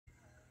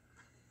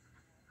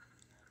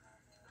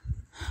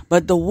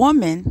But the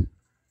woman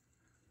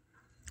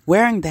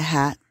wearing the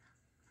hat,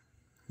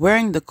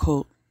 wearing the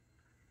coat,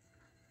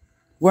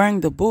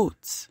 wearing the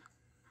boots,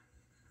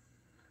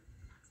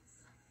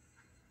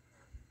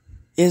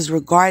 is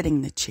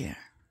regarding the chair.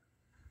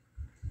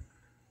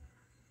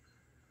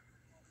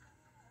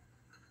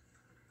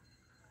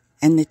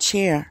 And the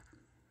chair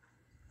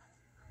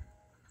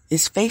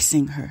is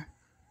facing her.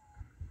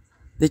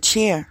 The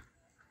chair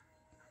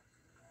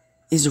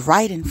is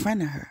right in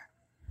front of her.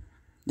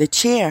 The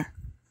chair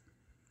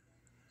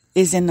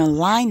is in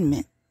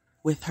alignment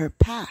with her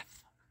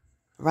path,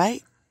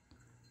 right?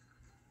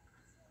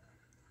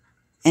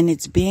 And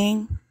it's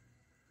being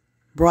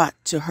brought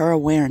to her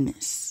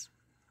awareness.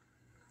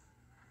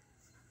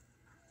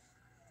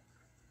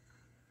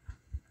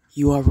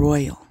 You are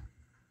royal.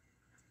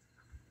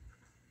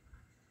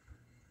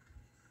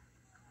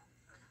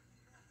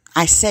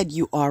 I said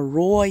you are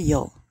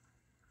royal.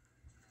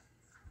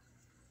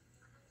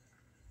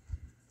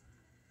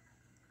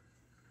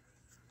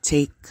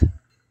 Take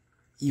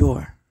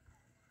your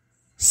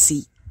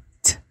seat.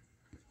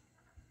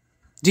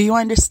 Do you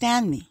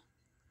understand me?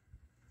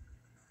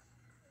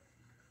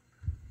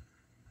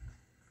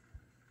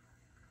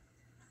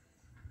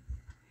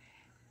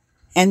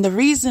 And the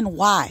reason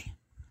why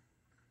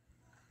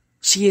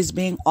she is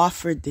being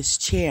offered this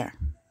chair,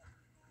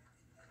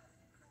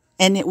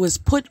 and it was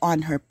put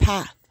on her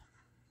path,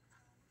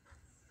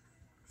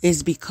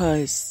 is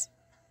because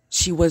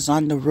she was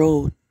on the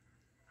road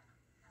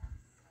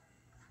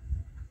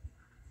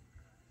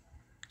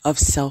of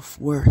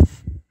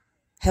self-worth.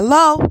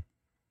 Hello?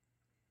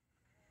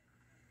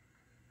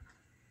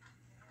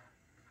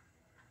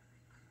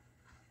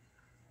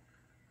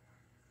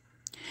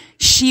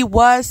 She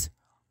was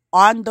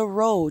on the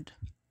road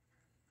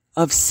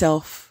of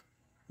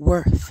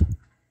self-worth.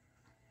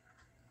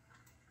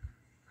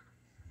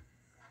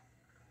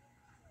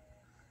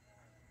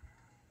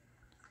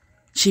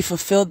 She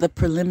fulfilled the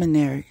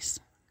preliminaries.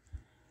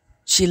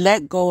 She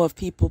let go of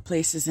people,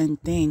 places,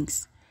 and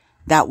things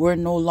that were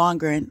no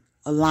longer in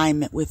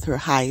alignment with her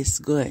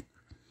highest good.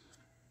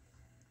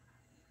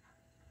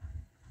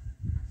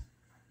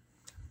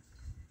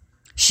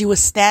 She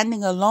was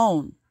standing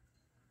alone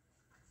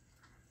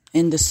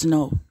in the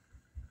snow,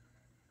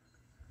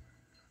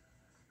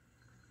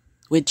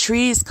 with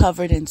trees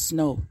covered in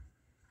snow,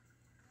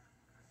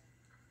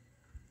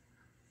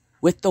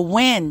 with the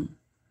wind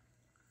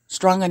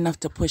strong enough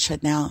to push her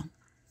down.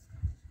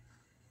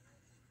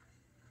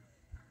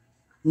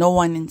 No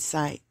one in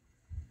sight.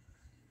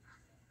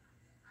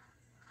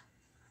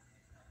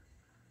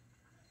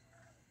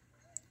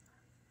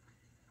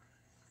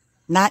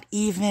 Not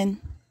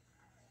even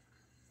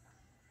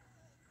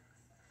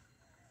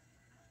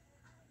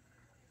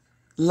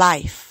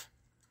life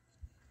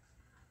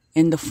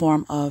in the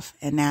form of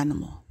an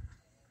animal.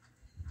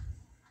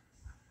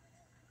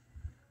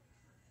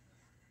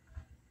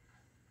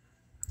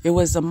 It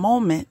was a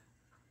moment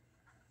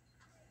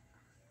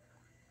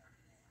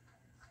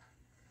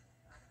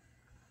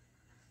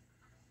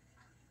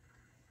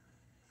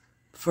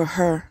for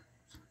her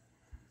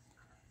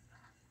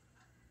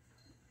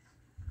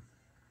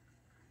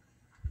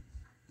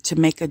to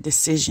make a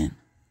decision.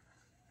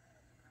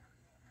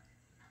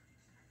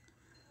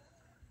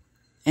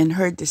 And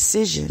her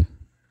decision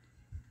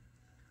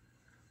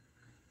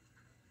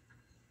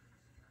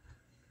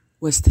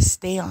was to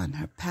stay on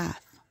her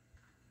path.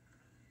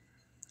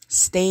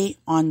 Stay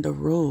on the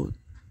road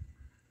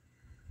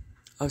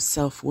of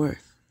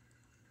self-worth.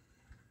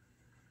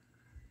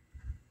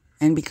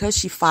 And because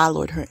she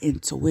followed her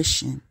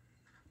intuition,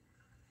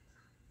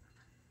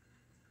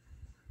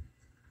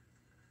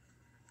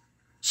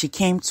 she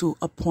came to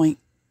a point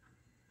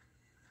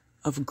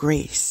of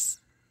grace.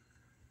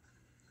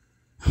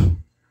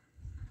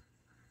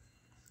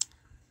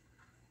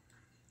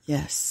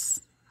 Yes.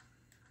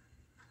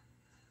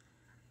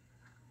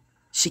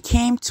 She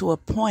came to a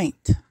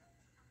point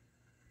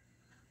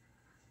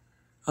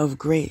of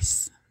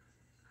grace.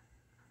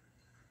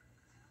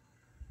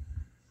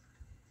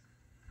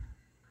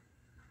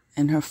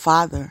 And her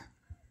father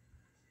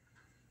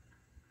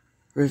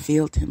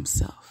revealed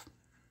himself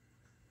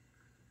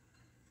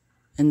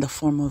in the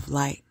form of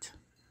light.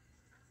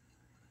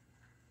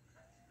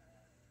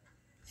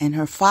 And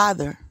her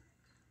father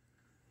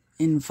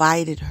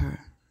invited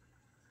her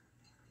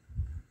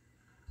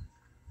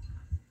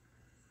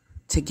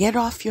to get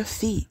off your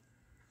feet.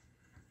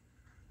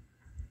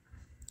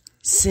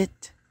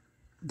 Sit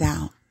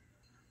down.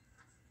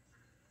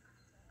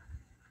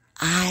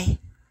 I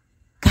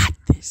got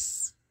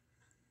this.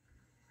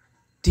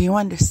 Do you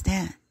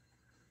understand?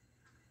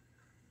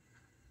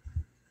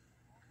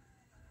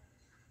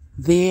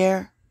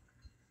 There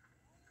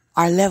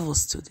are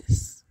levels to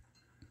this.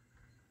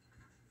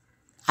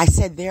 I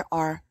said there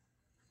are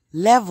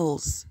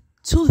levels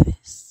to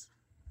this.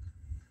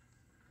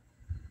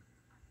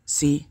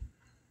 See,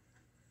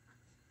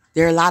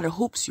 there are a lot of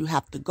hoops you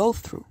have to go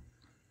through.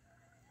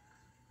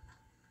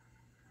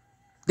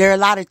 There are a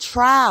lot of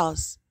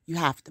trials you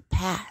have to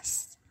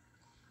pass.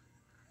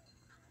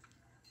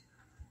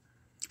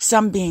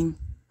 Some being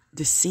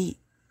deceit,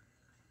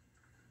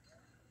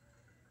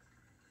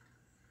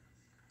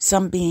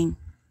 some being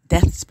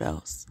death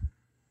spells.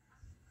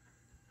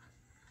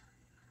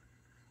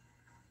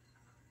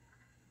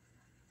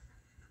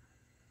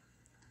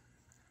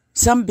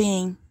 Some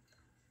being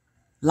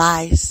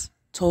lies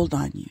told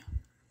on you.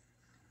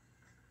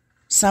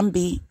 Some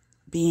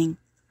being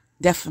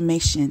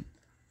defamation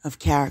of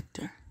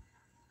character.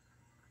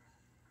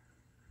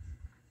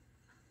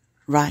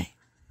 Right.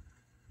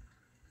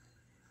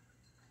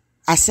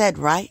 I said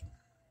right.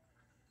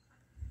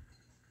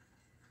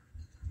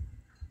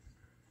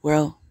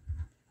 Well,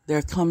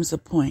 there comes a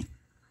point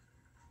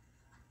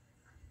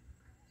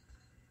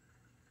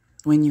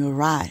when you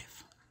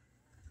arrive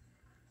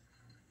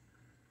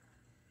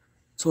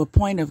to a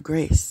point of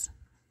grace.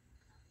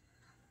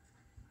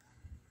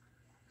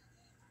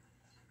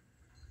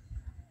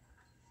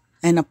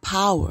 And a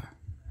power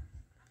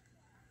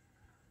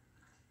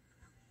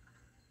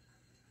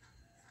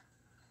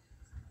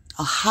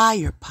a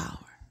higher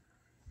power,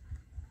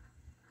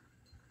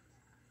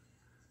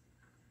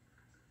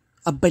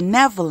 a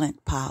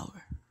benevolent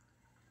power,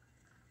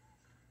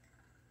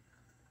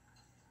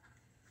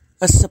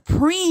 a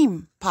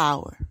supreme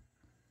power,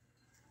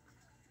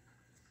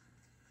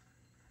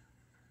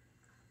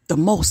 the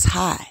Most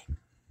High,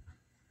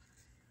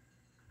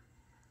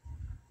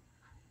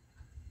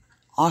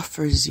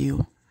 offers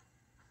you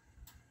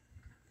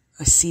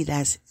a seat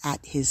at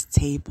his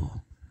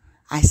table.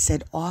 I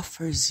said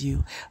offers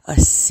you a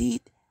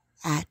seat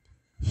at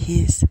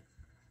his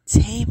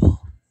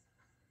table.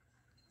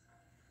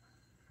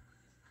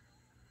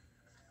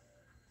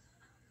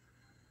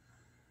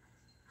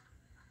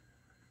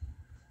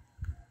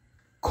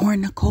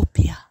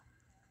 Cornucopia.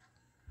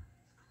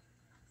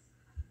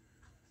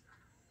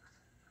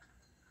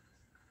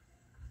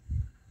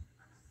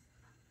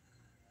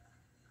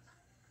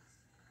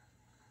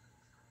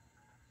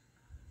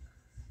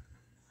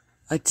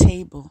 A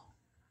table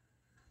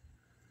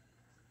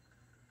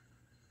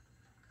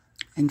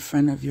in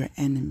front of your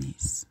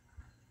enemies.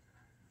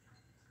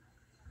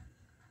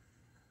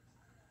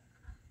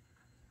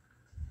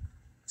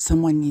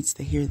 Someone needs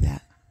to hear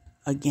that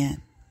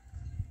again.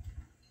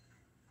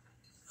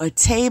 A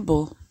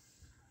table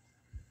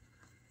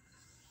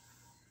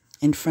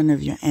in front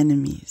of your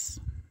enemies.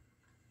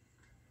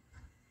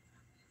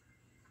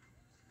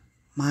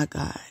 My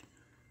God.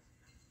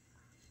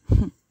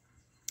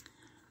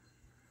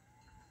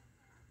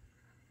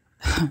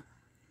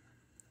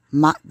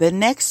 The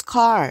next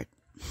card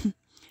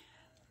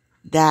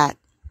that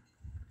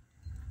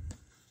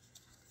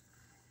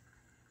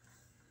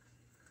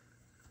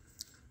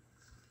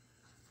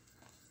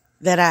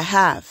I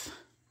have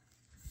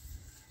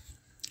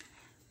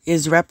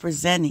is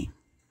representing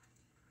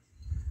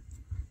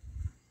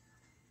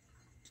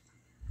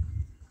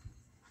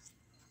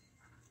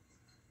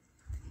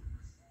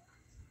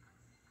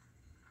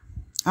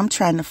I'm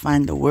trying to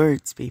find the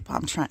words, people.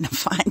 I'm trying to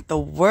find the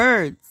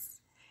words.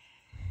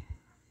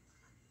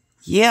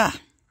 Yeah.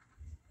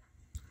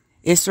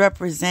 It's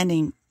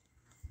representing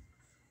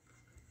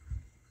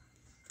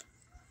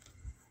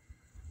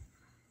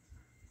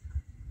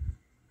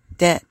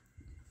debt,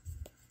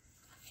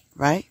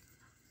 right?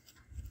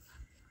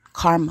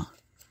 Karma.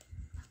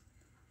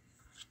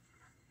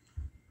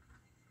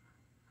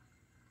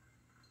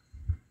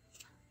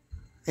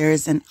 There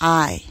is an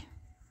eye.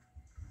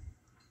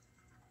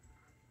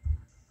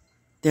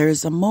 There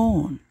is a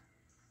moon.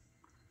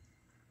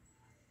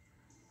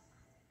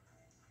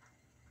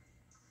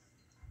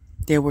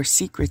 There were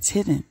secrets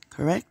hidden,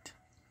 correct?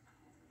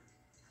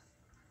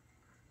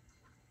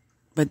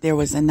 But there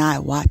was an eye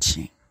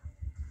watching.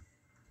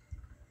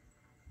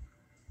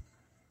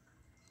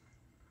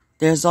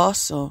 There's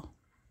also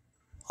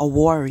a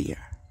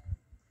warrior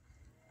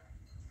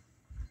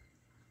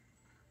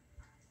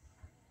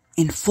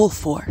in full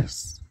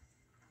force,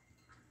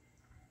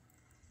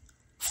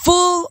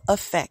 full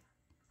effect,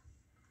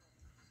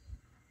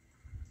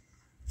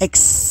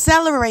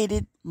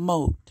 accelerated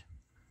mode.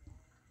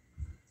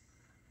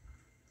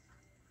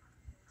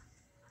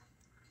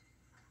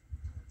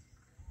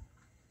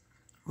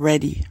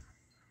 Ready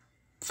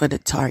for the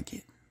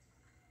target.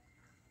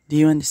 Do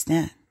you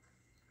understand?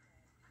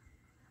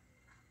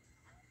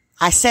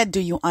 I said, do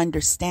you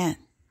understand?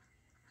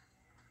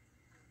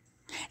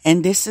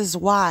 And this is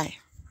why,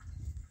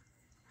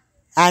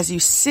 as you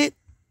sit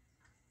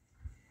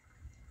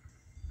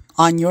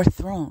on your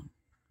throne,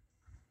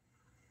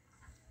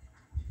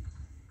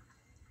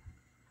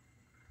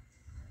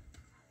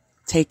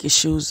 take your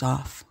shoes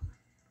off.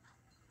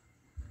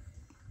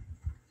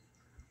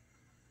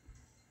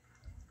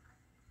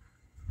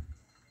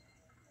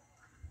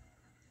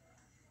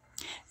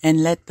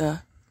 And let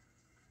the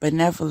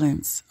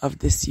benevolence of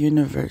this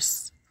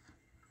universe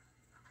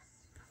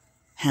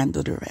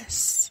handle the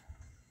rest.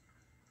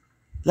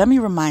 Let me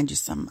remind you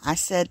something. I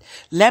said,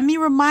 let me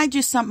remind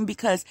you something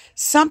because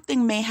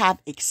something may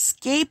have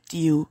escaped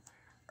you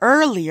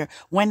earlier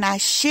when I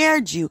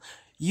shared you.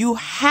 You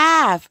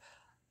have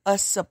a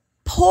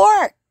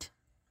support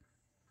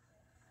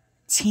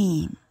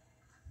team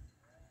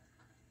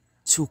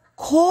to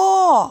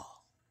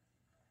call.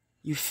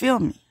 You feel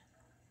me?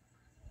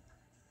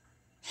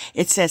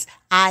 It says,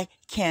 I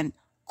can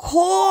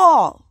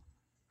call.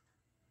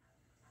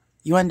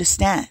 You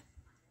understand?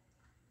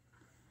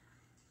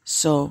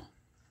 So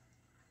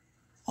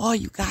all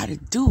you got to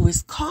do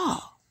is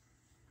call.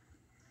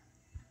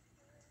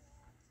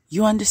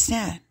 You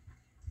understand?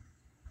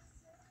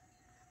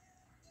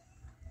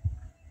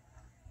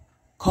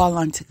 Call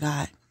unto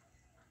God.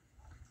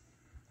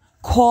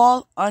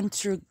 Call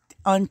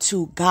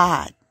unto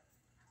God.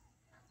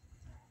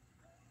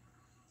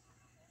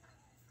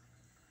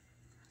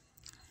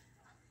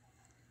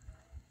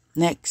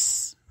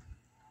 Next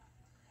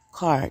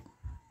card.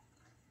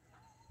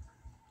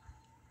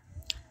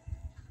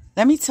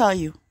 Let me tell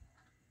you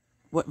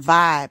what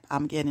vibe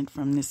I'm getting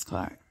from this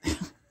card.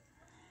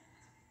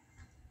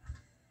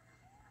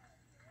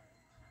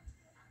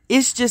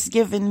 It's just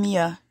giving me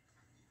a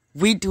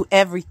we do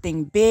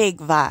everything big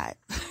vibe.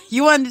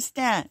 You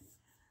understand?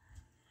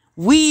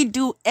 We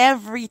do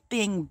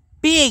everything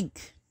big.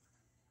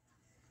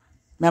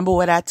 Remember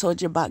what I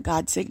told you about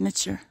God's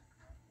signature?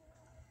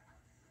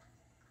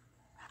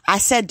 I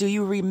said, do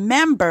you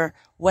remember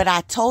what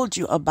I told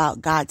you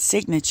about God's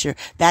signature?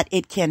 That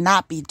it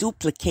cannot be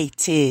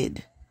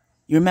duplicated.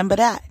 You remember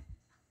that?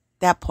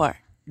 That part.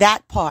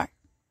 That part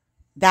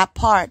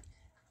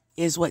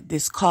is what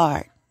this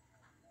card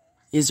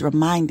is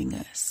reminding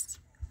us.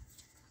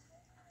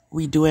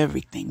 We do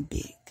everything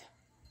big.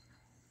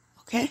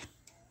 Okay?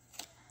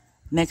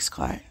 Next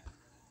card.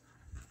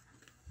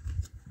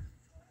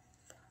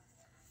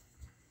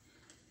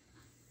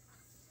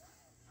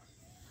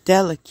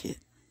 Delicate.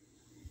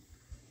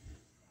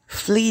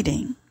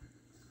 Fleeting.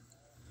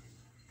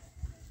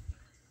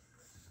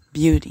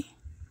 Beauty.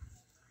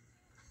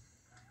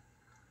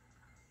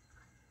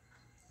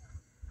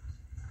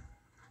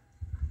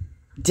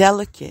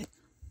 Delicate.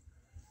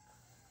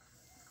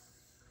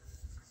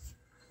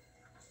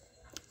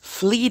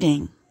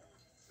 Fleeting.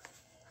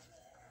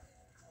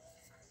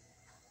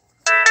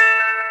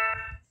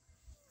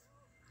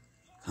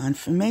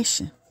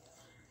 Confirmation.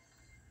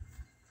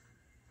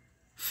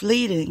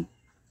 Fleeting.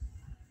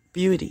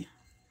 Beauty.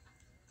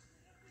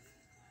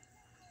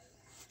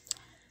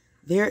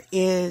 There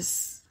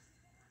is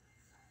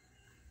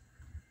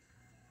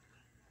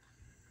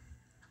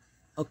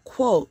a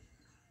quote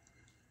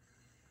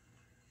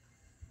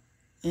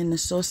in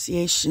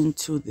association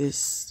to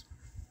this.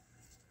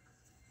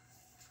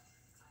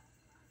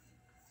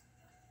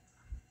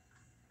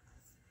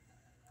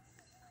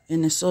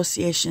 In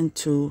association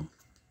to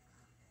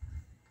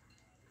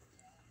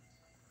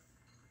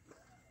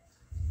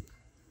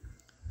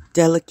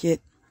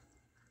delicate,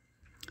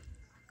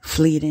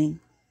 fleeting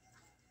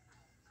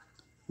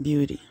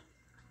beauty.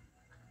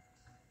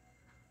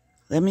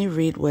 Let me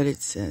read what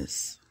it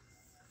says.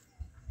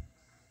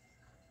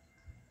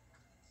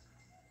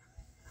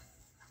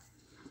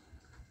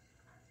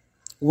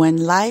 When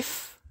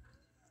life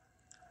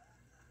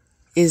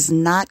is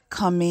not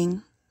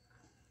coming,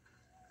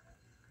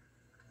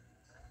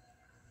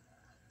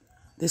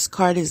 this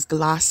card is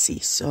glossy,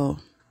 so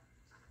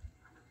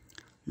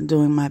I'm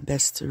doing my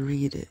best to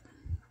read it.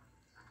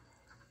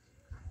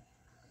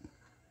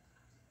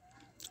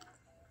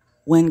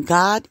 When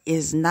God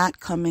is not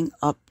coming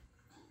up.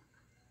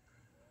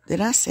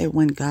 Did I say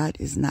when God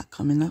is not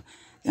coming up?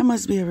 There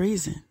must be a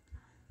reason.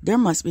 There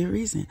must be a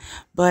reason.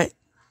 But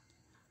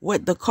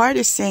what the card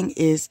is saying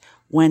is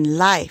when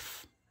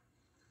life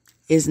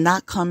is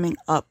not coming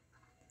up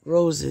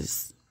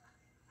roses,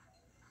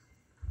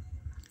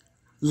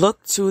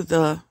 look to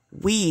the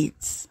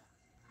weeds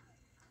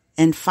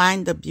and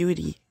find the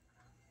beauty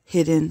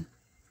hidden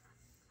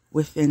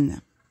within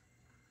them.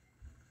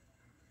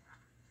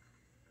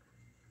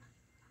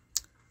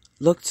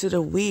 Look to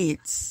the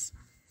weeds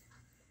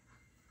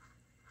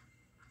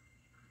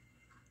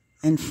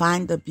and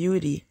find the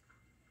beauty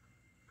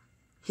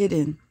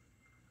hidden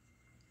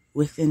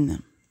within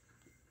them.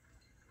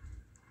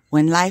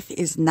 When life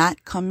is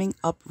not coming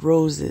up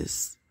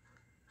roses,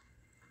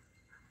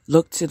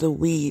 look to the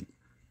weed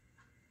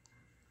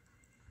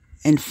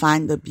and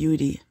find the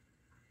beauty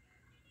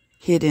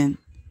hidden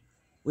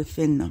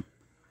within them.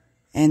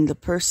 And the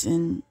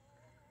person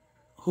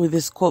who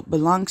this quote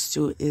belongs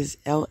to is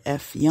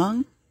L.F.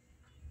 Young.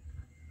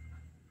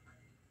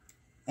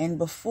 And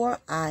before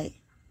I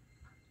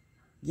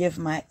give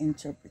my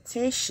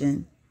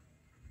interpretation,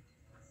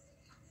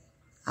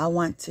 I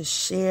want to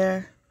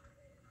share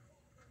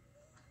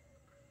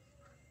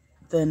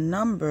the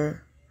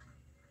number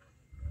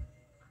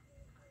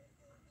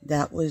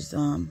that was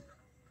the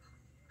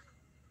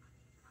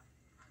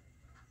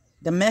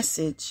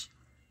message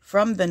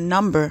from the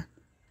number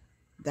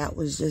that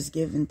was just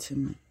given to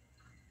me.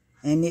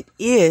 And it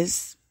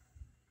is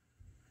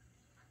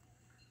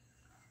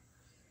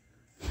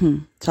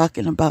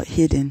talking about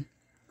hidden.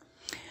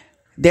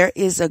 There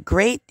is a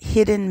great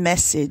hidden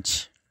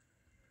message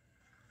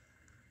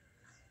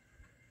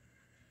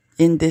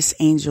in this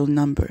angel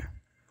number.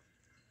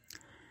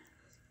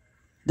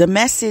 The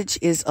message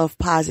is of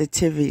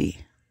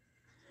positivity.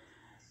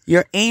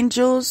 Your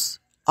angels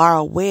are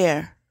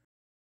aware